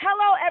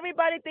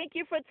everybody. Thank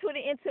you for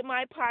tuning into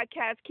my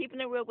podcast, Keeping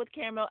It Real with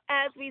Caramel.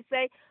 As we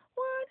say,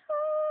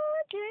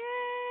 100.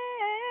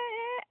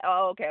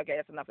 Oh, okay.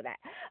 That's enough of that.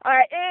 All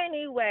right.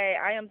 Anyway,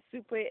 I am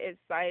super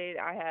excited.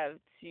 I have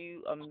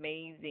two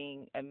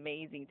amazing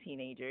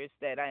teenagers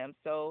that I am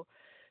so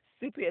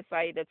super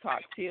excited to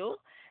talk to.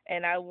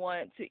 And I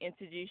want to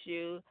introduce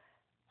you,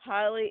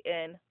 Holly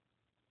and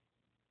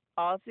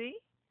Auttie.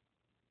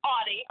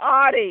 Audie.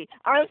 Audie.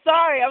 I'm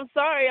sorry.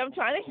 I'm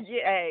trying to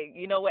get. Hey,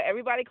 you know what?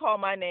 Everybody call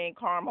my name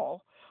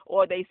Carmel,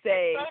 or they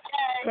say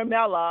Okay.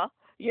 Carmela.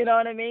 You know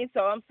what I mean?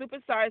 So I'm super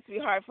sorry,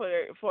 sweetheart,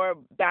 for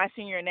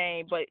bashing your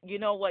name. But you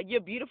know what?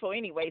 You're beautiful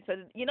anyway. So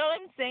you know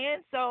what I'm saying?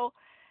 So,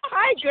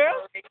 hi, girl.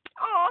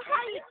 Oh,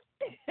 hi.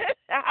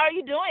 How are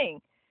you doing?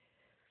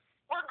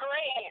 We're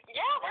great.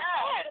 Yeah, we're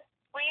good.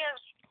 We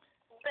have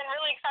been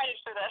really excited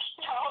for this,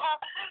 so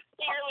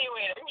eagerly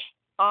waiting.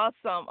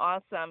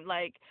 Awesome.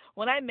 Like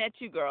when I met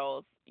you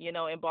girls,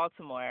 in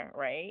Baltimore,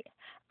 right?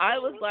 I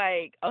was Mhm.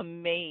 like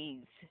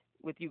amazed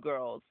with you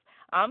girls.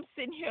 I'm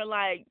sitting here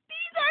like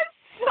these are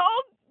so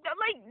I'm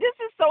like this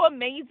is so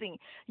amazing.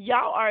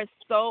 Y'all are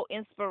so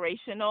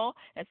inspirational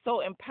and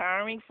so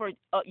empowering for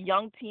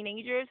young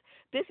teenagers.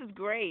 This is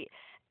great.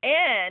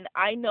 And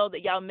I know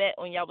that y'all met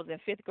when y'all was in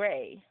 5th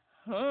grade.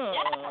 Yeah,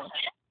 Hmm.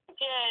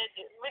 good.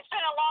 It's been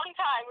a long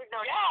time. We've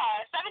known.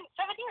 Yeah,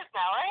 seven years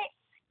now, right?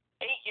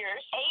 8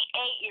 years.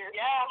 Eight years.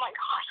 Yeah. Oh my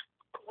gosh.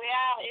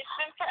 Yeah, it's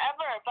been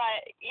forever,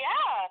 but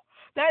yeah.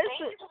 That is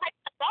Thank you for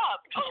making us up.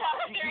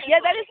 yeah,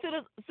 that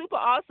Seriously. is super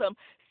awesome.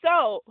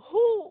 So,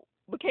 who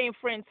became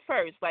friends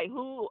first? Like,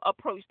 who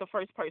approached the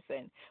first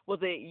person? Was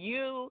it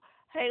you,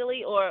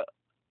 Haley, or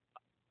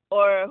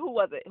who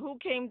was it? Who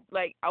came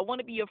like, I want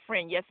to be your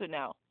friend? Yes or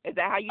no? Is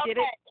that how you did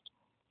it? Okay.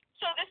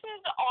 So this is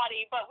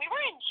Audie, but we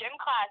were in gym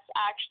class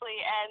actually,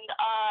 and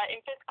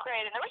in 5th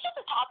grade, and there was just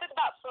a topic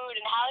about food,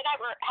 and Hallie and I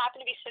were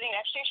happened to be sitting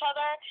next to each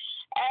other,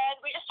 and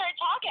we just started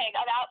talking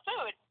about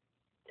food.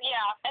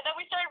 Yeah, and then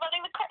we started running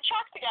the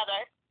track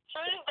together.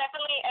 Food is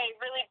definitely a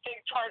really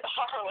big part of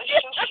our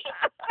relationship.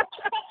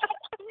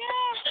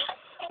 Yeah.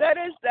 That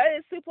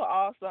is super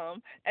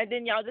awesome. And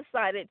then y'all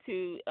decided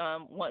to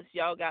once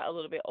y'all got a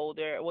little bit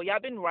older, well y'all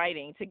been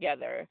writing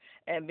together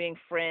and being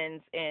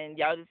friends and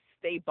y'all just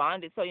stay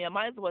bonded. So you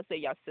might as well say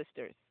y'all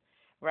sisters,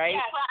 right?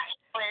 Yeah,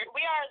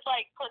 we are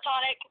like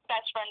platonic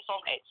best friend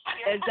soulmates.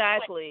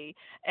 Exactly.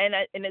 And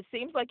it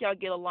seems like y'all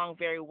get along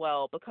very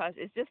well because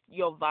it's just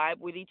your vibe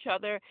with each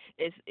other.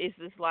 It's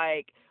just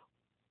like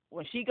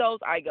when she goes,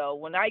 I go.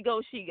 When I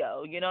go, she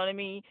go. You know what I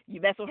mean?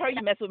 You mess with her,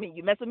 you mess with me.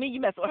 You mess with me, you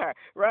mess with her.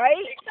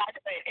 Right?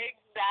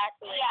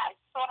 Exactly. Yes,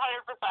 100%.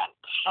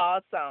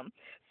 Awesome.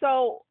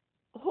 So,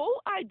 who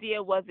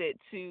idea was it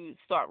to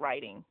start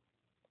writing?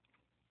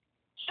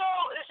 So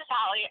this is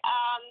Hallie.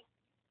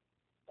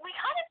 We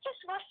kind of just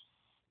were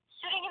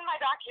sitting in my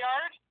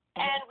backyard,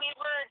 Mhm. and we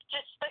were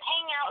just like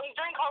hanging out. It was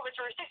during COVID,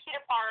 so we were 6 feet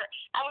apart,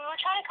 and we were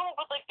trying to come up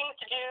with like things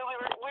to do. We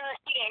were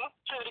eating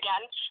food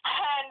again,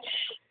 and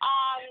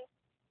um,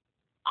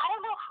 I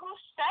don't know who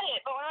said it,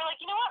 but we were like,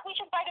 you know what? We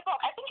should write a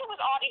book. I think it was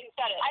Audie who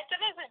said it. I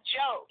said it as a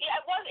joke. Yeah,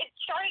 it was. It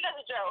started as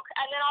a joke,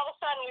 and then all of a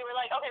sudden we were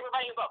like, okay, we're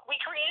writing a book. We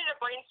created a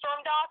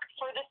brainstorm doc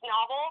for this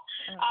novel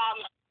Uh,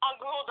 on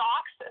Google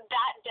Docs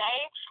that day,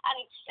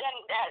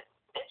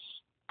 it's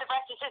the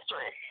rest is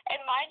history.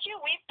 And mind you,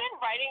 we've been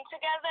writing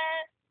together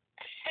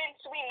since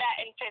we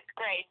met in 5th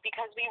grade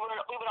because we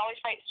would always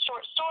write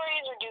short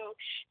stories or do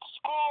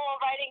school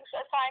writing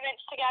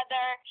assignments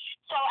together.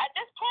 So at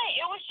this point,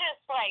 it was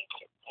just like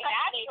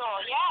natural.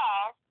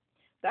 Yeah.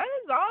 that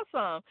is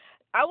awesome.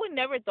 I would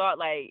never thought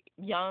like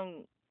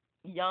young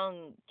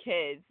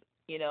kids,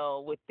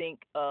 would think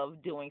of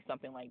doing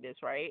something like this,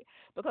 right?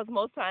 Because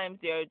most times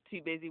they're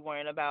too busy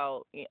worrying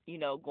about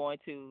going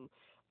to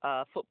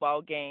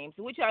football games,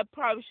 which I'm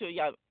probably sure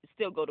y'all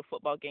still go to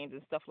football games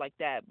and stuff like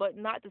that, but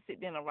not to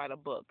sit there and write a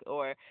book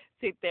or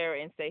sit there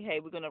and say, "Hey,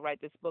 we're going to write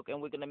this book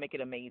and we're going to make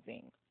it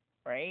amazing."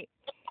 Right?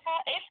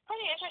 It's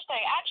pretty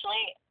interesting.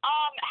 Actually,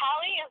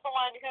 Hallie is the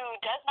one who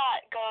does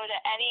not go to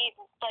any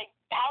like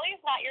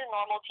Hallie's not your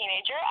normal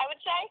teenager, I would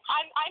say.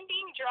 I'm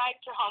being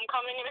dragged to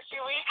homecoming in a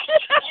few weeks.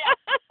 Yeah.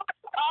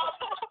 Um,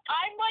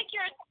 I'm like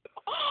your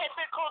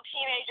typical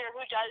teenager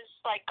who does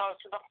like go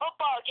to the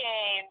football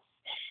games,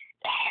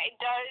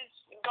 does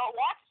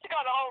wants to go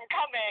to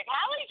homecoming.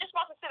 Hallie just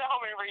wants to sit at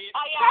home and read.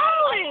 Yeah.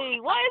 Holly,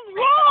 what is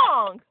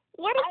wrong?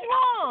 What is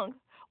wrong?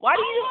 Why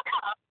do you?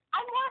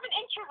 I'm more of an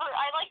introvert.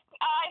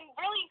 I'm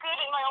really good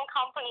in my own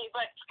company,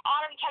 but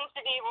Autumn tends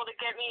to be able to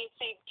get me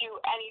to do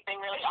anything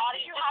really.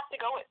 Audie, you have to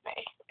go with me.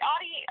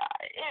 Audie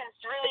is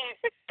really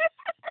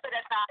good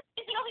at that.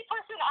 He's the only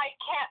person I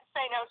can't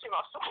say no to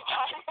most of the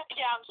time.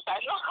 Yeah, I'm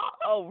special.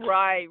 Oh,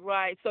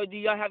 right. So do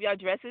y'all have y'all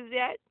dresses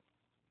yet?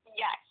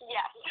 Yes.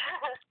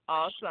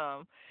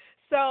 Awesome.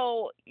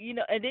 So,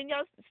 and then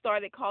y'all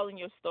started calling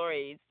your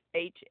stories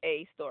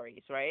HA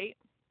stories, right?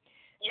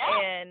 Yeah.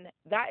 And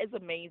that is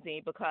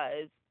amazing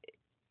because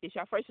it's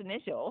your first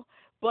initial,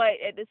 but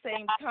at the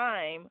same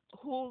time,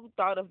 who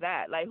thought of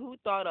that? Like, who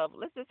thought of,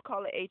 let's just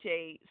call it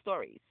HA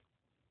stories?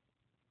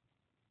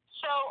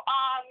 So,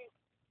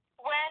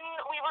 when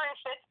in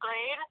 5th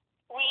grade,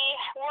 we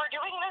were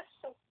doing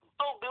this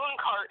balloon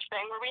cart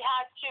thing where we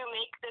had to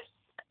make this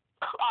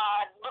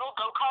little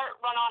go-kart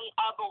run on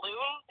a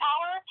balloon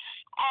power,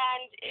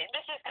 and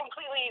this is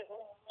completely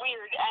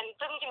weird and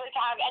doesn't seem like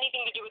to have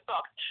anything to do with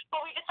books.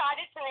 But we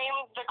decided to name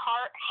the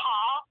cart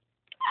Ha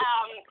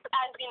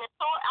as the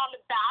initial on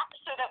the back,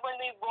 so that when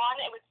we won,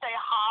 it would say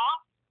Ha.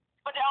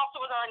 But it also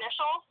was our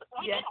initials.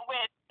 We didn't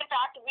win. In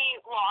fact, we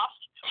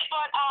lost.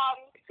 But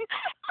it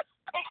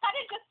kind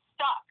of just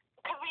stuck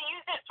because we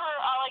used it for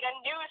like a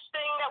news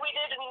thing that we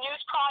did, a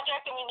news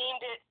project, and we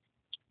named it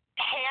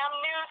Ham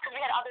News because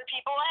we had other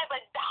people in it.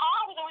 But Ha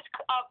was always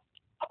a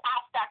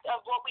aspect of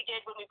what we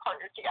did when we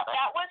partnered together.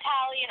 That was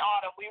Hallie and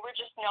Autumn. We were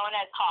just known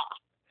as Ha.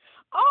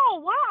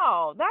 Oh,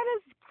 wow. That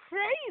is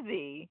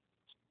crazy.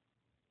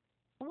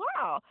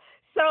 Wow.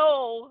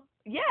 So,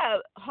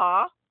 yeah,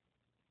 Ha.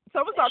 So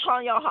I'm going to start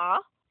calling y'all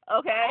Ha.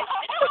 Okay.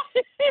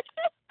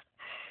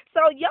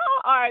 So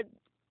y'all are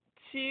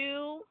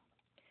two.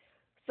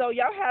 So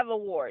y'all have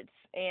awards,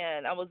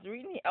 and I was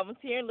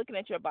here looking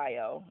at your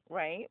bio,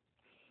 right?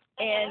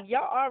 And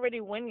y'all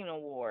already winning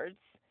awards.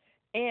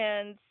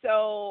 And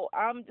so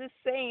I'm just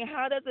saying,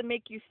 how does it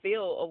make you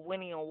feel of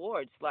winning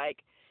awards?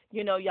 Like,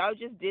 y'all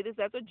just did this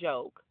as a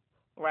joke,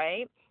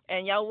 right?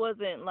 And y'all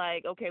wasn't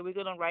like, okay, we're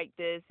gonna write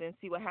this and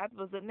see what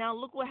happens. But now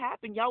look what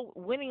happened. Y'all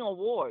winning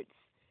awards.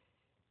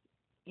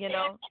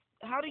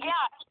 How do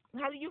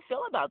you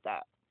feel about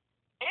that?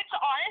 It's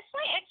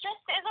honestly, it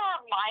just is a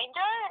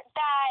reminder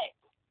that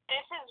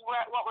this is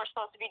what we're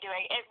supposed to be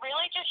doing. It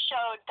really just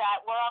showed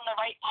that we're on the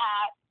right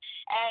path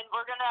and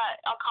we're going to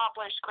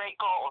accomplish great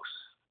goals.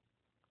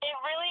 It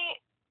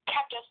really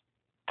kept us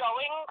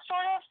going,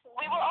 sort of.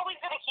 We were always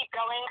going to keep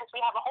going because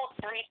we have a whole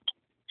series.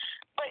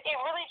 But it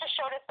really just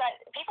showed us that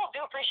people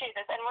do appreciate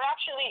this, and we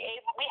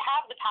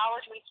have the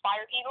power to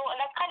inspire people, and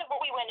that's kind of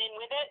what we went in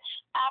with it.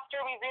 After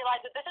we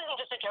realized that this isn't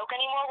just a joke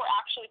anymore, we're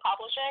actually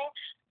publishing.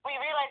 We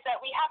realized that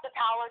we have the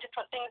power to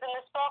put things in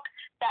this book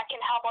that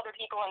can help other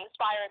people and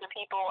inspire other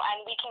people,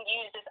 and we can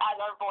use this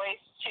as our voice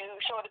to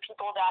show the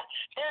people that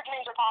their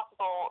dreams are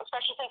possible,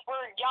 especially since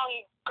we're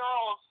young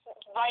girls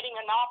writing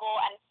a novel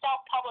and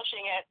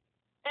self-publishing it.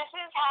 This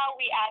is how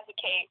we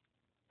advocate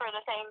for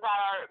the things that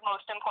are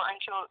most important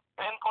to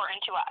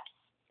us.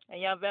 And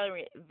y'all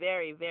very,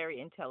 very,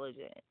 very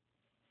intelligent.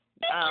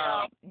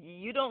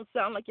 You don't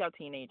sound like y'all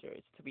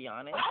teenagers, to be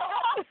honest.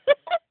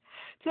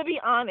 To be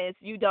honest,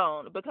 you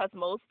don't, because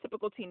most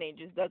typical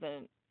teenagers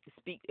doesn't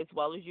speak as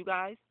well as you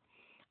guys.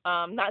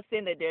 Not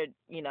saying that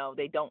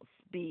they don't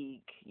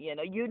speak.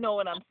 You know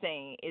what I'm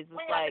saying? It's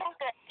just like,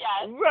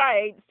 yes.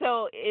 Right.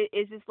 So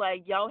it's just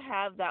like y'all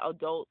have that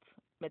adult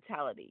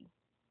mentality.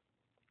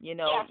 Yes.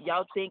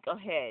 Y'all think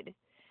ahead,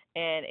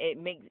 and it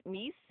makes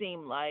me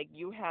seem like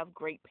you have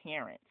great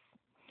parents.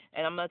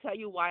 And I'm gonna tell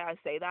you why I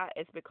say that.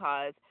 It's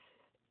because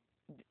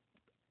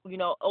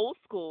old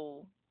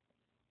school,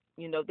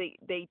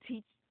 they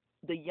teach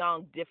the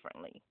young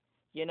differently,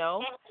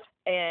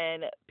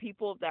 and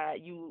people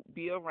that you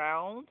be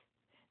around,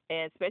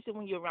 and especially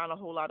when you're around a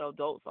whole lot of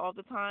adults all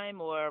the time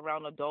or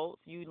around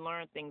adults, you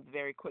learn things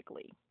very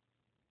quickly.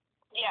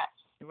 Yes.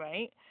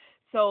 Right?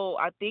 So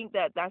I think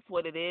that that's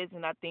what it is,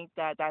 and I think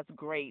that that's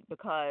great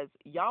because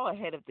y'all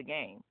ahead of the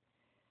game,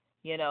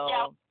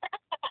 Yeah.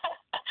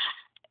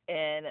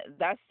 and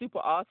that's super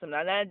awesome.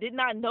 And I did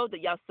not know that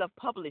y'all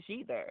self-publish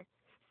either.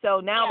 So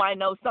now I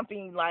know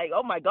something like,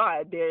 oh my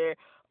God, they're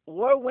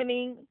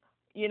award-winning,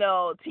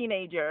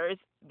 teenagers.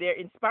 They're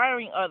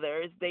inspiring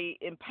others. They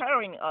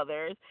empowering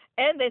others,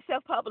 and they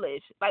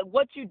self-publish. Like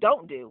what you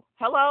don't do.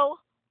 Hello.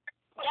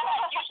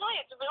 Yeah, usually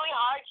it's really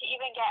hard to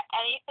even get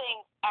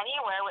anything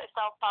anywhere with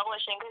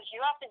self-publishing because you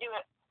have to do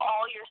it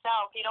all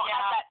yourself. You don't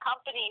have that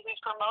company who's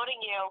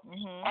promoting you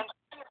and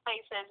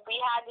places.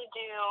 We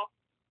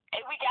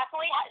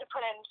definitely had to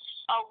put in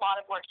a lot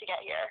of work to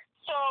get here.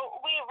 So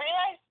we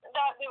realized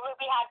that we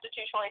had the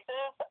two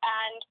choices,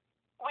 and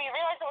we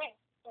realized that we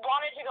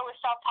wanted to go with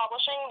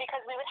self-publishing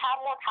because we would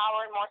have more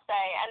power and more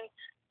say. And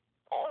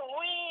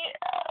we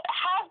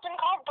have been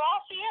called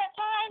bossy at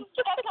times.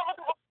 That's not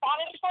what we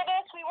wanted for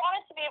this. We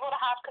wanted to be able to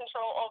have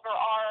control over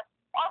our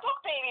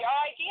book baby,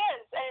 our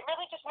ideas, and it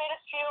really just made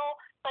us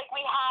feel like we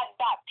had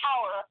that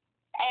power.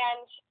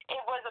 And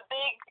it was a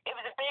big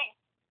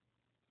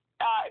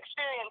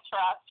experience for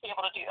us to be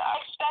able to do that,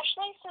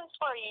 especially since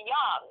we're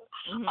young.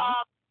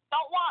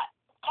 Don't want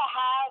to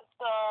have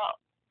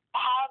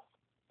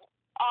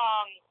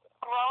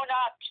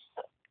grown-ups,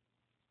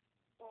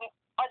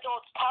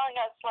 adults telling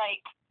us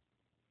like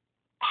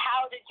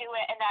how to do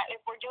it, and that if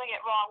we're doing it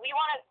wrong, we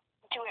want to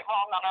do it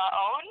wrong on our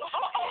own.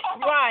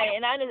 Right,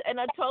 and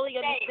I totally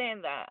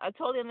understand that. I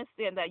totally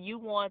understand that you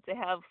want to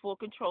have full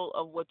control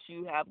of what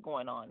you have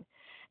going on.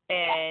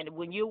 And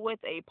when you're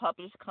with a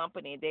published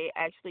company, they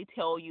actually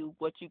tell you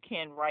what you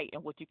can write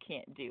and what you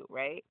can't do,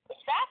 right?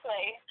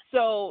 Exactly.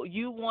 So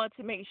you want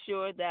to make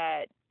sure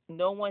that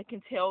no one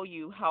can tell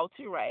you how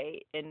to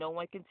write and no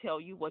one can tell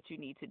you what you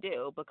need to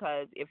do,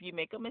 because if you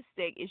make a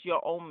mistake, it's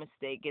your own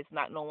mistake. It's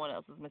not no one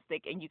else's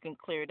mistake, and you can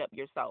clear it up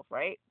yourself,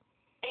 right?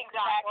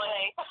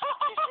 Exactly.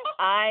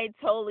 I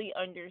totally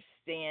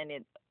understand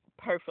it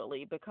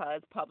perfectly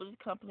because publishing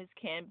companies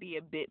can be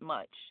a bit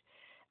much.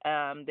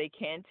 They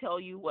can tell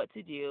you what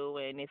to do,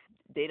 and if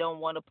they don't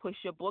want to push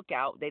your book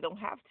out, they don't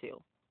have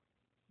to,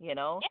 you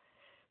know? Yeah,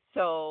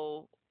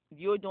 So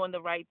you're doing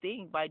the right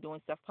thing by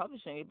doing self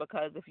publishing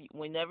because if you,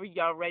 whenever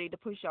y'all ready to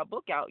push your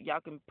book out,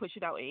 y'all can push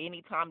it out at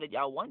any time that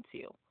y'all want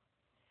to.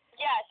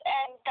 yes,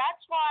 and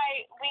that's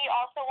why we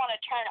also want to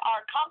turn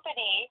our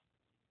company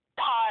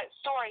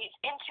stories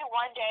into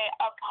one day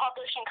a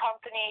publishing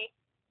company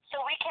so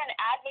we can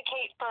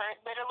advocate for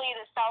literally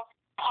the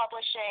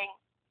self-publishing,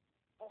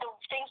 the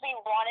things we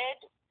wanted,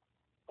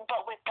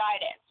 but with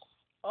guidance.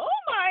 Oh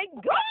my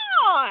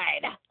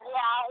God!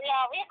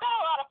 Yeah, we've got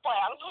a lot of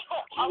plans.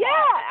 A lot.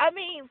 Yeah, I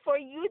mean, for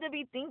you to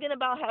be thinking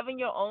about having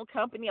your own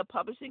company, a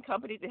publishing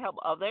company to help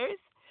others,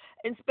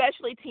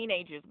 especially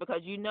teenagers,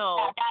 because you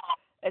know,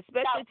 Yeah,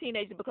 especially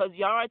teenagers, because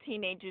y'all are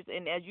teenagers,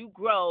 and as you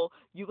grow,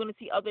 you're gonna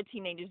see other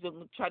teenagers that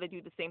will try to do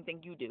the same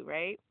thing you do,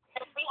 right?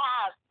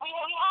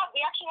 we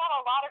actually have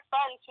a lot of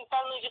friends who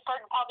suddenly just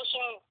started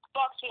publishing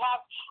books. We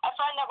have a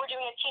friend that we're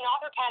doing a teen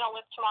author panel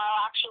with tomorrow,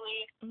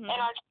 actually, in Mhm.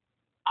 our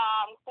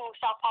who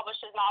self-published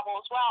his novel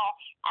as well.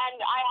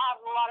 And I have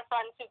a lot of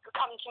friends who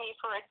come to me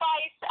for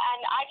advice, and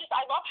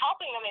I love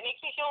helping them. It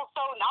makes me feel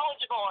so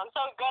knowledgeable and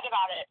so good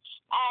about it.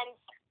 And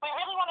we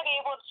really want to be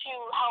able to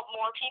help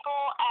more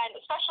people, and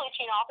especially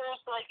teen authors,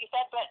 like you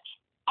said, but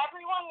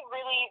everyone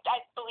really,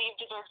 I believe,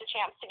 deserves a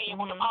chance to be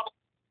able to Mhm. publish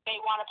they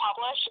want to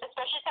publish,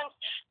 especially since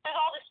there's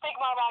all this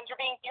stigma around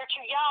you're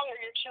too young or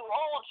you're too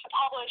old to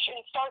publish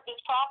and start this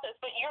process.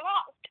 But you're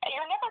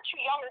never too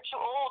young or too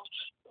old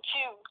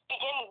to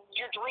begin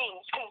your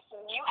dreams because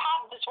you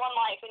have this one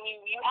life and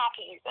you have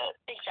to use it.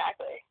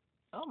 Exactly.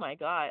 Oh my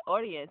God,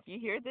 audience, you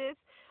hear this?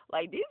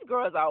 Like these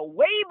girls are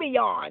way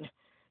beyond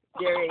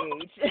their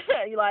age.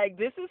 Like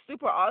this is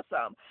super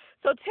awesome.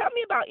 So tell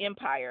me about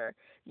Empire.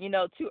 You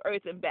know, to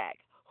Earth and back.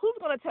 Who's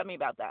gonna tell me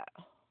about that?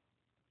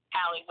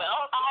 Allie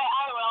will.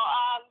 I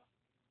will.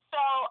 So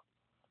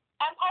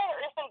Empire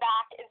Earth and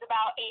Back is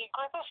about a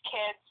group of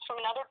kids from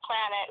another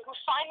planet who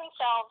find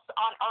themselves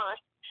on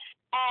Earth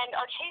and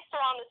are chased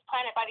around this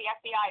planet by the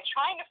FBI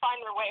trying to find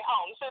their way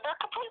home. So they're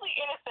completely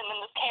innocent in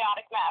this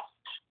chaotic mess.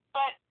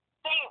 But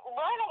they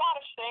learn a lot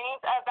of things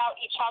about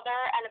each other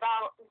and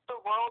about the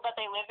world that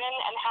they live in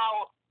and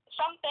how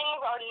some things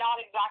are not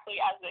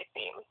exactly as they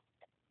seem.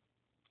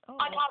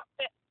 On Oh. top of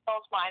it,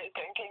 Bill's mind is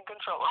getting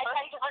control. I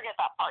tend to forget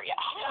that part, yeah.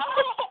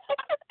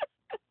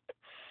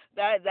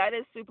 That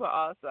is super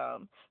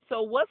awesome.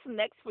 So what's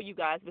next for you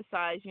guys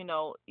besides, you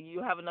know, you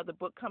have another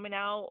book coming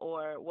out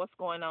or what's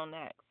going on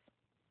next?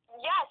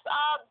 Yes,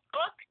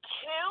 book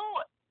two.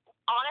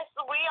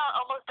 Honestly, we are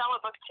almost done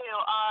with book two.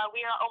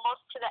 We are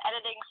almost to the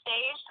editing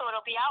stage, so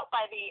it'll be out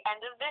by the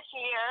end of this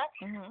year.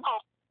 Mhm.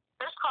 Hope,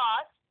 fingers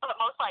crossed, but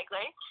most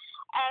likely.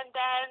 And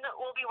then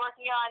we'll be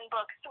working on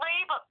book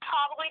three, but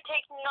probably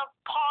taking a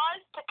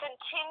pause to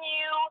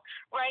continue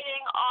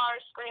writing our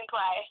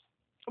screenplay.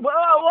 Whoa,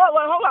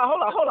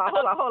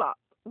 hold on.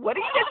 What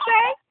did you just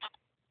say?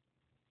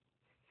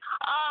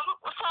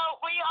 So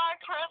we are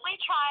currently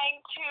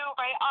trying to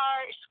write our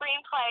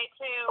screenplay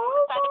to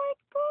Oh send. my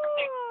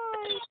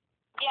God.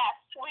 Yes,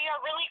 we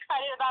are really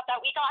excited about that.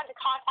 We got into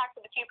contact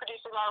with a few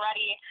producers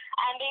already,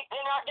 and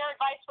their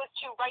advice was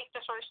to write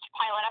the first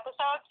pilot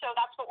episode. So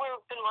that's what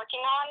we've been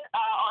working on,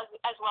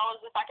 as well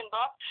as the second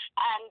book.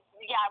 And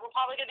yeah, we're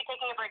probably going to be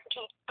taking a break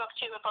between book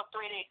two and book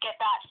three to get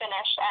that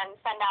finished and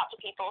send out to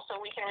people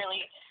so we can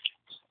really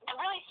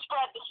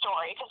spread the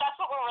story because that's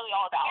what we're really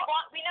all about.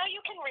 We know you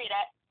can read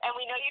it and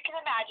we know you can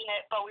imagine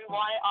it, but we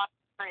want it on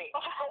screen.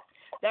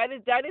 That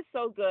is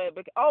so good.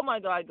 But oh my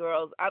God,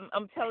 girls,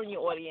 I'm telling you,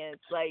 audience,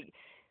 like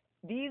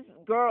these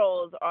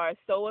girls are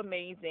so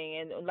amazing.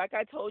 And like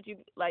I told you,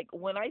 like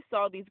when I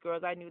saw these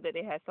girls, I knew that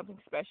they had something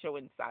special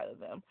inside of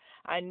them.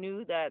 I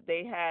knew that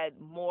they had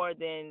more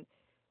than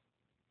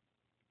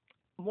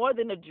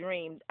a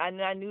dream,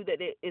 and I knew that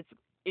it's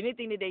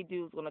anything that they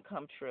do is going to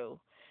come true.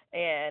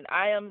 And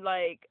I am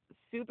like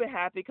super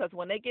happy because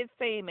when they get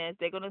famous,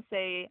 they're going to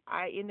say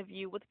I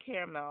interview with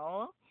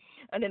Caramel,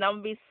 and then I'm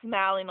gonna be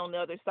smiling on the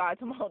other side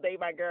to all day,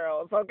 my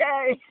girls.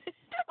 Okay.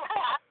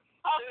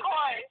 Of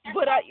course.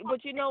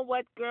 But you know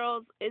what,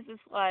 girls? It's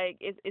just like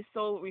it's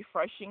so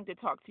refreshing to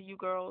talk to you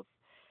girls.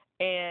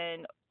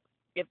 And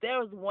if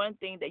there was one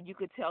thing that you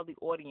could tell the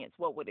audience,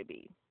 what would it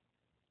be?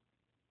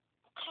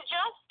 To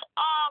just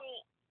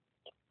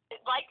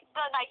like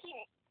the Nike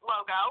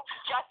logo,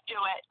 just do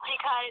it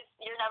because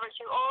you're never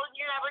too old,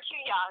 you're never too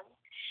young.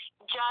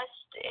 Just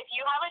if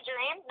you have a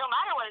dream, no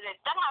matter what it is,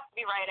 it doesn't have to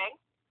be writing,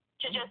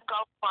 to just go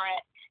for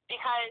it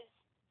because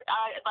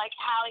like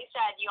Hallie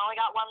said, you only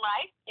got one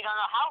life. You don't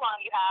know how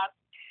long you have.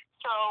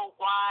 So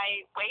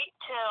why wait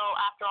till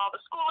after all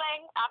the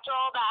schooling, after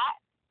all that?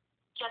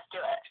 Just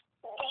do it.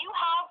 You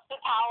have the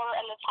power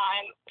and the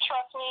time.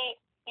 Trust me,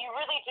 you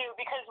really do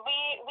because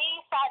we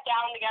sat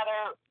down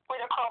together with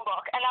a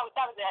Chromebook and that was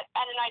it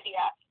and an idea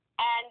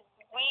and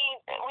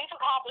we've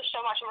accomplished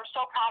so much and we're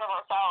so proud of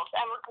ourselves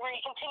and we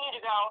continue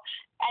to go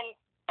and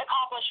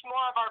accomplish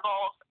more of our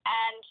goals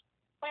and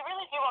we really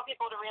want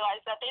people to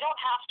realize that they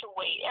don't have to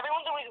wait.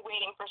 Everyone's always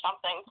waiting for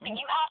something, but Mm.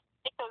 you have to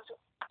make those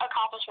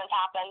accomplishments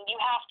happen. You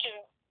have to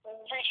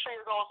reach for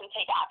your goals and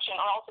take action,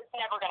 or else it's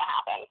never going to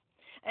happen.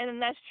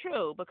 And that's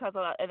true because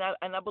and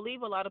I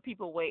believe a lot of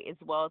people wait as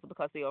well is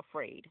because they're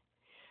afraid.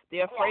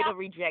 They're afraid Yeah. of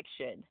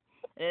rejection.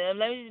 And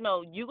let me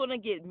know you're gonna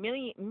get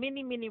many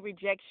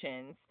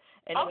rejections,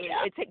 and Oh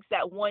yeah. it takes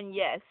that one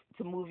yes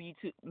to move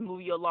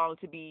you along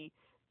to be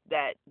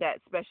that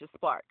special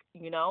spark,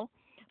 you know.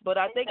 But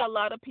I think a Exactly.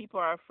 lot of people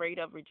are afraid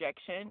of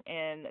rejection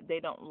and they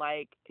don't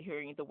like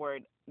hearing the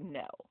word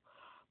no.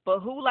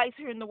 But who likes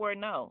hearing the word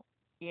no?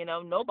 You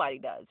know, nobody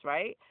does,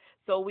 right?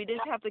 So we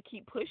just have to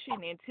keep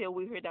pushing until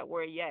we hear that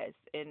word yes,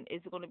 and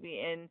it's going to be.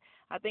 And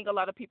I think a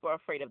lot of people are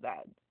afraid of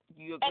that.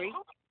 You And agree?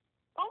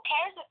 who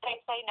cares if they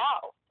say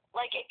no?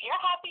 Like, if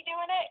you're happy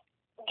doing it,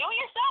 do it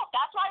yourself.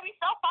 That's why we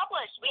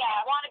self-publish. We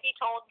don't want to be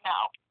told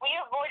no. We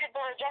avoided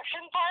the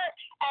rejection part,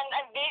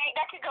 and maybe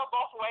that could go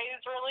both ways,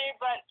 really,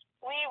 but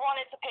we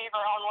wanted to pave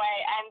our own way,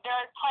 and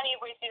there's plenty of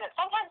ways to do that.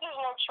 Sometimes there's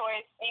no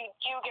choice. You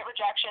do get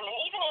rejection, and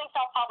even in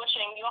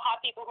self-publishing, you'll have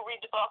people who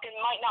read the book and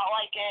might not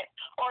like it,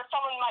 or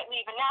someone might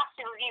leave a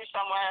nasty review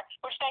somewhere,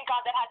 which thank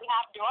God that hasn't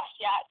happened to us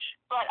yet.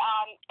 But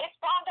it's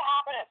bound to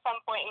happen at some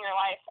point in your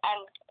life,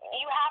 and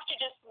you have to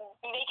just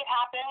make it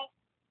happen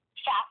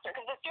faster,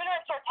 because the sooner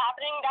it starts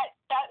happening,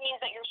 that means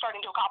that you're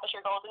starting to accomplish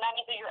your goals, and that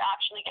means that you're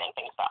actually getting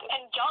things done.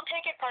 And don't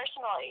take it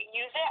personally.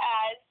 Use it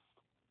as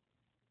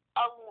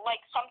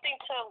like something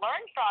to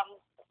learn from.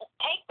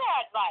 Take their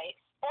advice,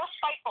 or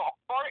spiteful,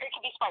 or it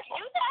can be spiteful.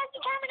 Use it as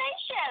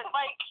determination.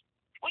 Like,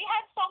 we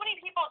had so many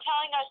people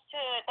telling us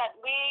that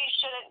we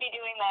shouldn't be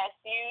doing this.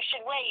 You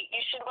should wait.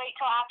 You should wait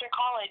till after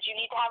college. You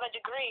need to have a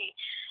degree.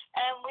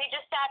 And we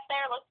just sat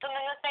there, looked them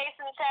in the face,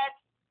 and said,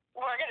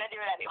 we're gonna do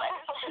it anyway.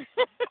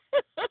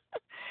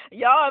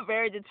 Y'all are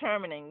very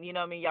determining. You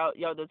know what I mean?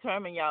 Y'all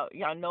determined.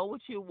 Y'all know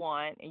what you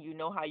want and you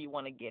know how you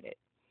want to get it.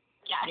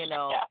 Yes. You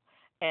know, Yeah.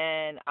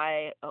 and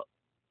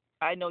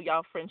I know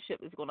y'all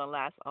friendship is gonna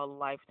last a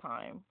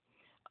lifetime.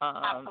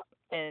 Absolutely.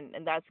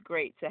 And that's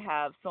great to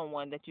have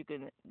someone that you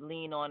can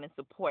lean on and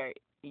support.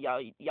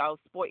 Y'all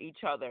support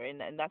each other,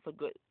 and that's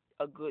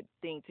a good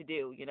thing to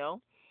do. You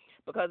know,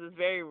 because it's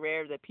very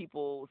rare that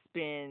people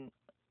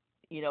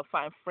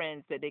find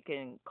friends that they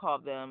can call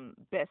them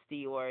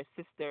bestie or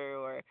sister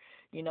or,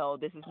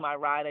 this is my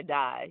ride or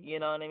die. You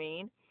know what I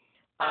mean?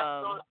 Um,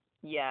 Absolutely.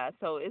 yeah,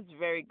 so it's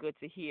very good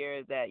to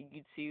hear that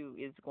you two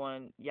is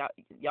going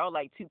y'all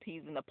like two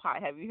peas in a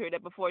pot. Have you heard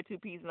that before? Two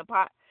peas in a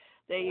pot?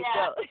 There you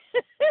Yeah. go.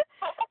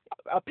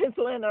 A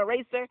pencil and an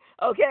eraser.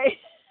 Okay.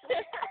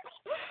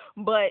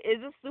 But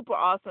it's just super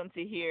awesome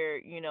to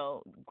hear,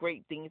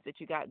 great things that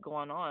you got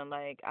going on.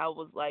 Like I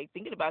was like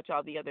thinking about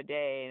y'all the other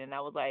day, and I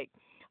was like,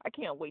 I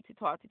can't wait to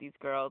talk to these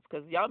girls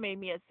because y'all made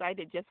me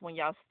excited just when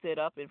y'all stood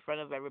up in front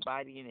of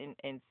everybody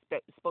and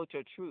spoke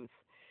your truth.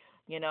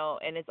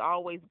 And it's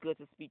always good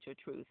to speak your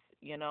truth.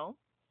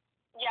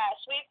 Yes,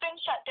 we've been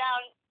shut down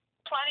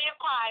plenty of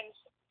times,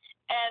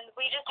 and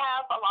we just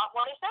have a lot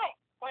more to say.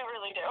 We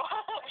really do.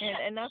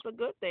 And that's a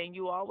good thing.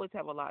 You always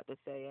have a lot to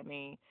say. I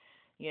mean,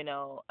 you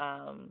know,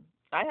 um,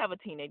 I have a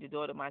teenager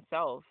daughter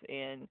myself,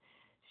 and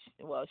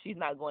well, she's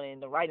not going in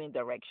the writing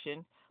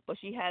direction, but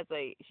she has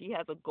a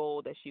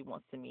goal that she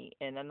wants to meet,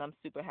 and I'm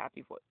super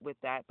happy with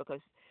that because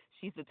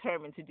she's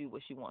determined to do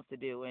what she wants to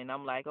do, and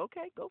I'm like,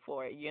 okay, go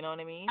for it. You know what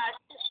I mean? As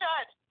you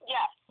should.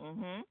 Yes.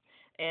 Mhm.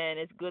 And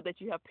it's good that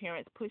you have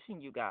parents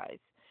pushing you guys,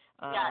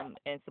 Yes.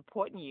 and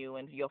supporting you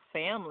and your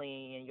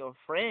family and your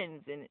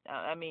friends, and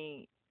I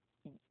mean,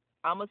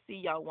 I'm gonna see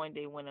y'all one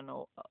day winning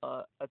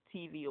a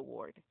TV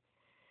award.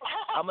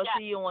 I'm gonna Yes.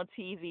 see you on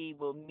TV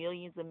with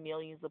millions and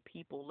millions of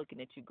people looking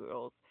at you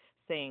girls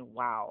saying,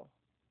 "Wow."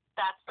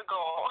 That's the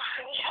goal.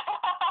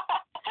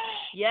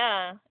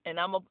 Yeah, and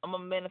I'm gonna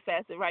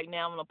manifest it right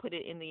now. I'm gonna put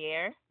it in the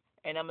air,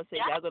 and I'm gonna say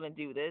Yeah. y'all gonna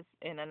do this,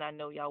 and then I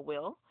know y'all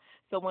will.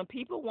 So when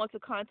people want to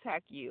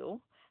contact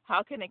you,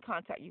 how can they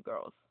contact you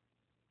girls?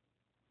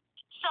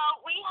 So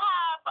we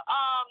have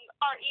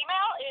our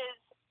email is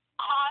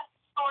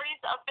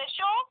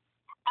hotstoriesofficial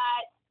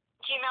at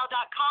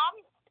gmail.com,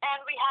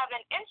 and we have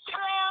an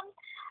Instagram,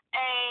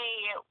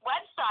 a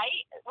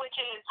website, which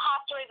is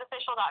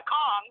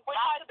hotstoriesofficial.com.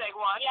 That's a big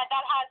one. Yeah,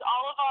 that has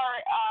all of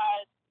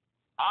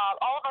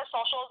our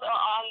socials are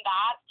on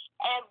that,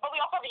 and but we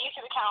also have a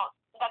YouTube account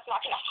that's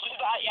not connected to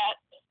that yet.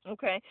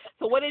 Okay.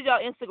 So what is y'all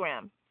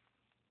Instagram?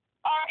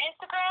 Our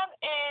Instagram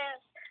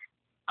is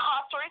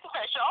Hot Stories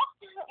Official.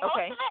 Most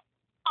Okay. of it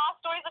Hot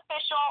Stories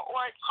Official,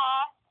 or it's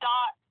hot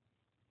dot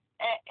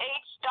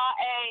h dot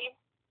a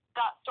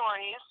dot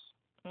stories.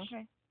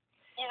 Okay.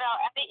 You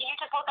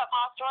just look up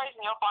Hot Stories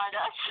and you'll find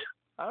us.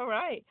 All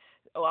right.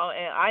 Well,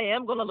 and I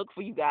am gonna look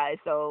for you guys.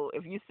 So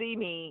if you see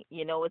me,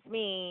 you know it's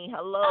me.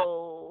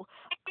 Hello.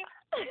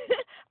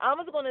 I'm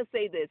just gonna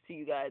say this to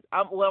you guys.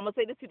 I'm gonna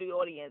say this to the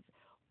audience.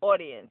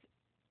 Audience,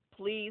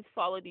 please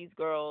follow these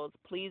girls.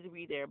 Please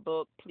read their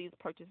book. Please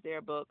purchase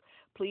their book.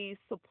 Please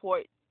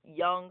support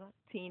young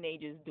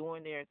teenagers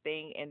doing their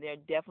thing, and they're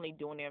definitely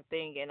doing their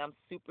thing. And I'm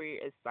super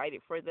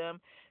excited for them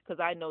because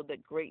I know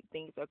that great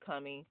things are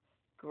coming.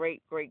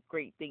 great, great,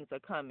 great things are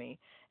coming.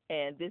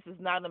 And this is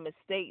not a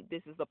mistake.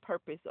 This is the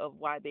purpose of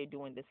why they're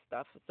doing this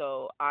stuff.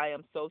 So I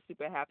am so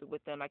super happy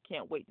with them. I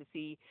can't wait to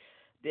see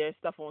their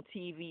stuff on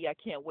TV. I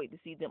can't wait to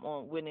see them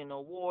on winning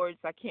awards.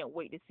 I can't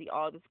wait to see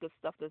all this good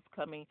stuff that's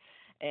coming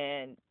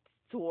and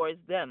towards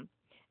them.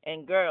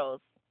 And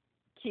girls,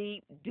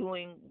 keep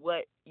doing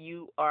what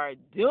you are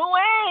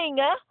doing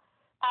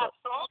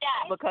Absolutely.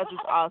 Yes. because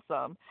it's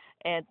awesome.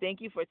 And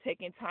thank you for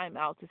taking time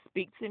out to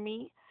speak to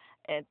me.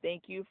 And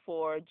thank you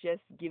for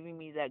just giving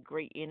me that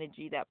great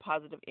energy, that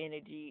positive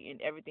energy, and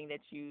everything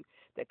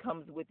that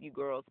comes with you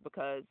girls.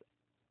 Because,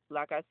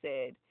 like I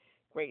said,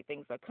 great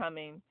things are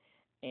coming,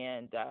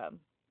 and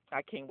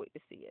I can't wait to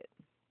see it.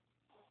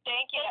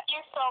 Thank you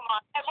so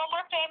much. And when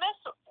we're famous,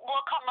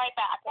 we'll come right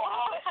back. We'll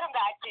always come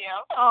back to you.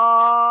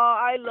 Oh,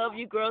 I love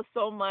you girls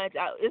so much.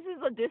 This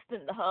is a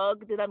distant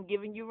hug that I'm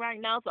giving you right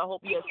now, so I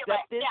hope you Thank you, right?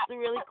 accept this Yeah.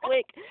 really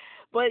quick.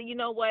 But you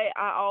know what?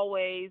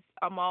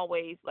 I'm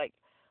always like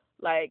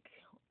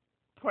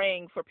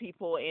praying for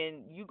people,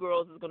 and you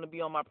girls is gonna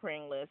be on my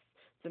praying list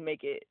to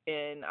make it.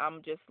 And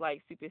I'm just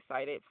like super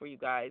excited for you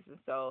guys. And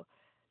so,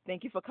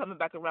 thank you for coming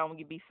back around when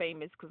you be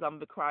famous, because I'm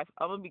gonna be cry.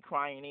 I'm gonna be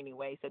crying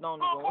anyway. So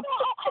don't even.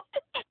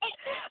 Thank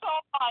you so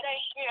much.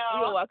 Thank you.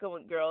 You're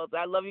welcome, girls.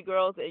 I love you,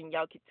 girls, and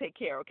y'all take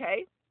care.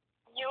 Okay.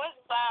 You as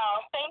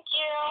well. Thank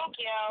you. Thank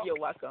you.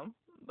 You're welcome.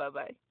 Bye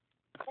bye.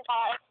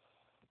 Bye.